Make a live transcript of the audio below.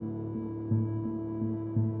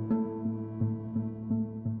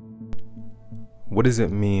What does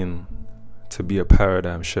it mean to be a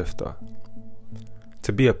paradigm shifter?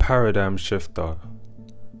 To be a paradigm shifter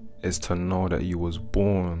is to know that you was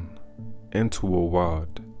born into a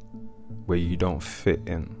world where you don't fit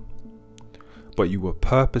in, but you were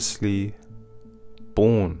purposely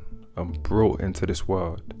born and brought into this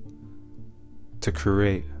world to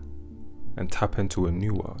create and tap into a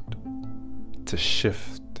new world, to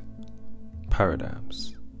shift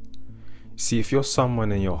paradigms. See, if you're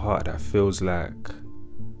someone in your heart that feels like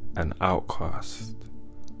an outcast,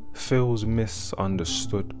 feels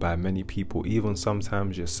misunderstood by many people, even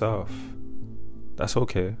sometimes yourself, that's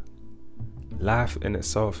okay. Life in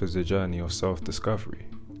itself is a journey of self-discovery.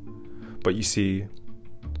 But you see,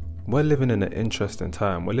 we're living in an interesting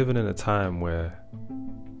time. We're living in a time where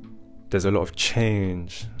there's a lot of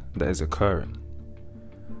change that is occurring.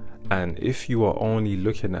 And if you are only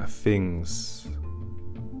looking at things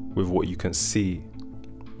with what you can see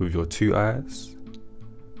with your two eyes,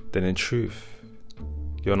 then in truth,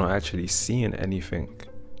 you're not actually seeing anything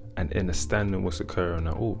and understanding what's occurring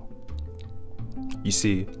at all. You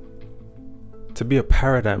see, to be a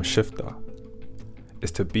paradigm shifter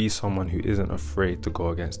is to be someone who isn't afraid to go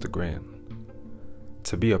against the grain.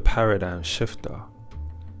 To be a paradigm shifter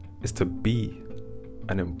is to be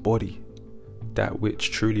and embody that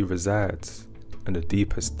which truly resides in the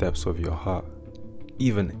deepest depths of your heart,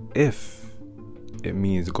 even if it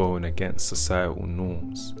means going against societal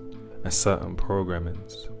norms and certain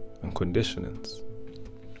programmings and conditionings.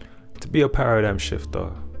 To be a paradigm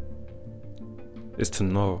shifter is to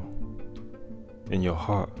know in your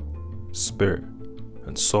heart, spirit,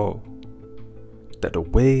 and soul that the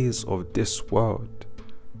ways of this world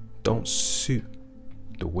don't suit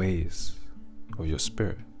the ways of your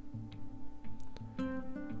spirit.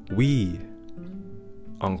 We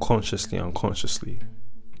unconsciously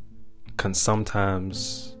can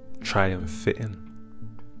sometimes try and fit in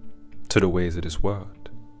to the ways of this world,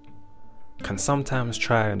 can sometimes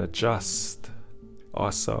try and adjust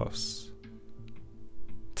ourselves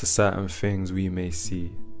to certain things we may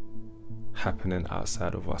see happening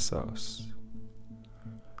outside of ourselves.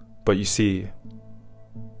 But you see,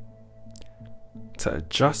 to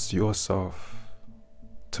adjust yourself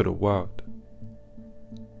to the world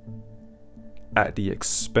at the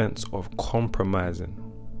expense of compromising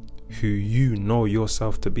who you know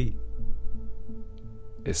yourself to be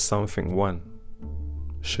is something one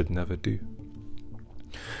should never do.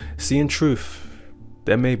 See, in truth,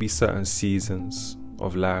 there may be certain seasons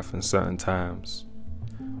of life and certain times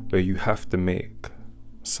where you have to make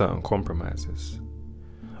certain compromises,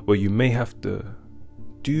 where you may have to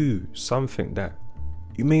do something that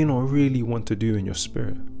you may not really want to do in your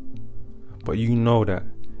spirit, but you know that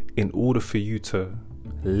in order for you to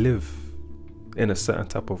live in a certain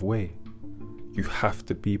type of way, you have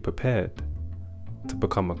to be prepared to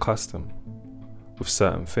become accustomed with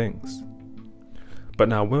certain things. But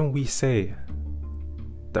now when we say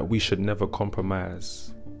that we should never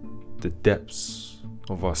compromise the depths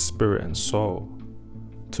of our spirit and soul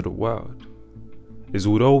to the world, is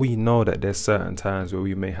although we know that there's certain times where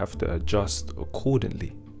we may have to adjust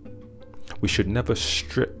accordingly, we should never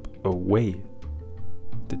strip away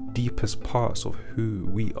the deepest parts of who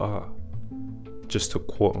we are just to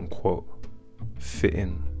quote unquote fit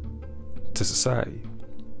in to society.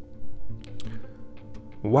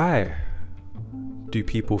 Why do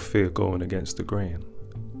people fear going against the grain?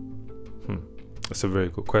 That's a very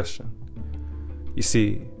good question. You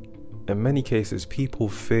see, in many cases, people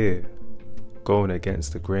fear going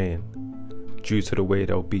against the grain due to the way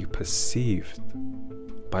they'll be perceived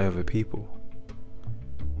by other people.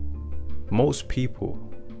 Most people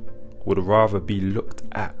would rather be looked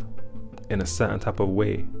at in a certain type of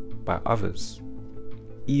way by others,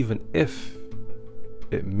 even if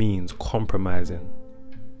it means compromising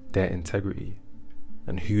their integrity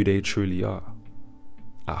and who they truly are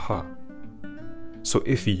at heart. So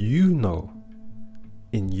if you know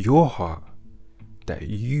in your heart that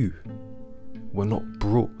you were not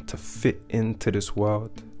brought to fit into this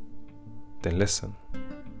world, then listen.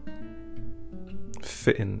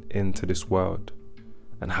 Fitting into this world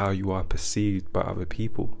and how you are perceived by other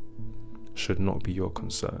people should not be your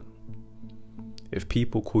concern. If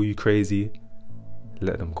people call you crazy,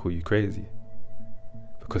 let them call you crazy.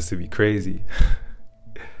 Because to be crazy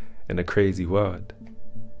in a crazy world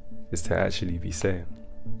is to actually be sane.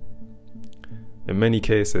 In many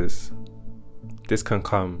cases, this can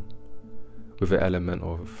come with an element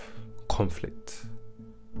of conflict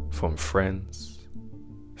from friends,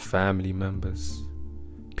 family members,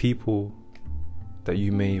 people that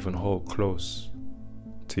you may even hold close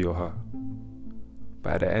to your heart.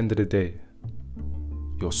 But at the end of the day,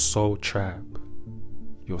 your soul tribe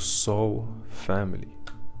your soul family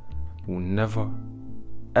will never,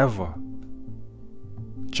 ever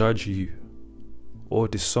judge you or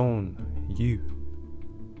disown you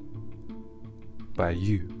by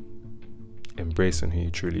you embracing who you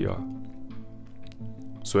truly are.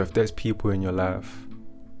 So if there's people in your life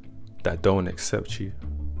that don't accept you,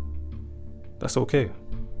 that's okay.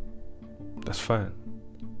 That's fine.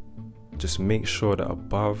 Just make sure that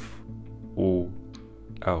above all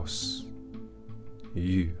else,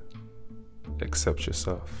 you accept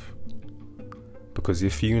yourself. Because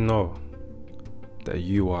if you know that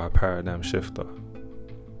you are a paradigm shifter,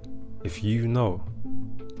 if you know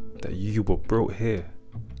that you were brought here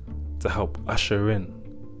to help usher in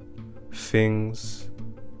things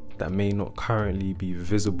that may not currently be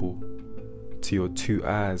visible to your two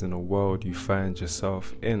eyes in the world you find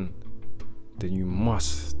yourself in, then you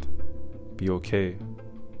must be okay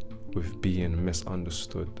with being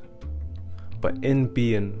misunderstood. But in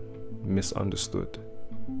being misunderstood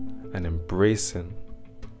and embracing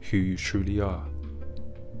who you truly are,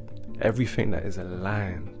 everything that is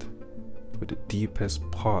aligned with the deepest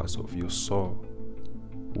parts of your soul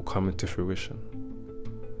will come into fruition.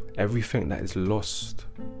 Everything that is lost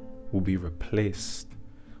will be replaced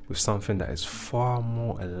with something that is far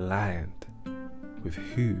more aligned with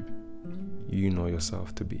who you know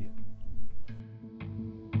yourself to be.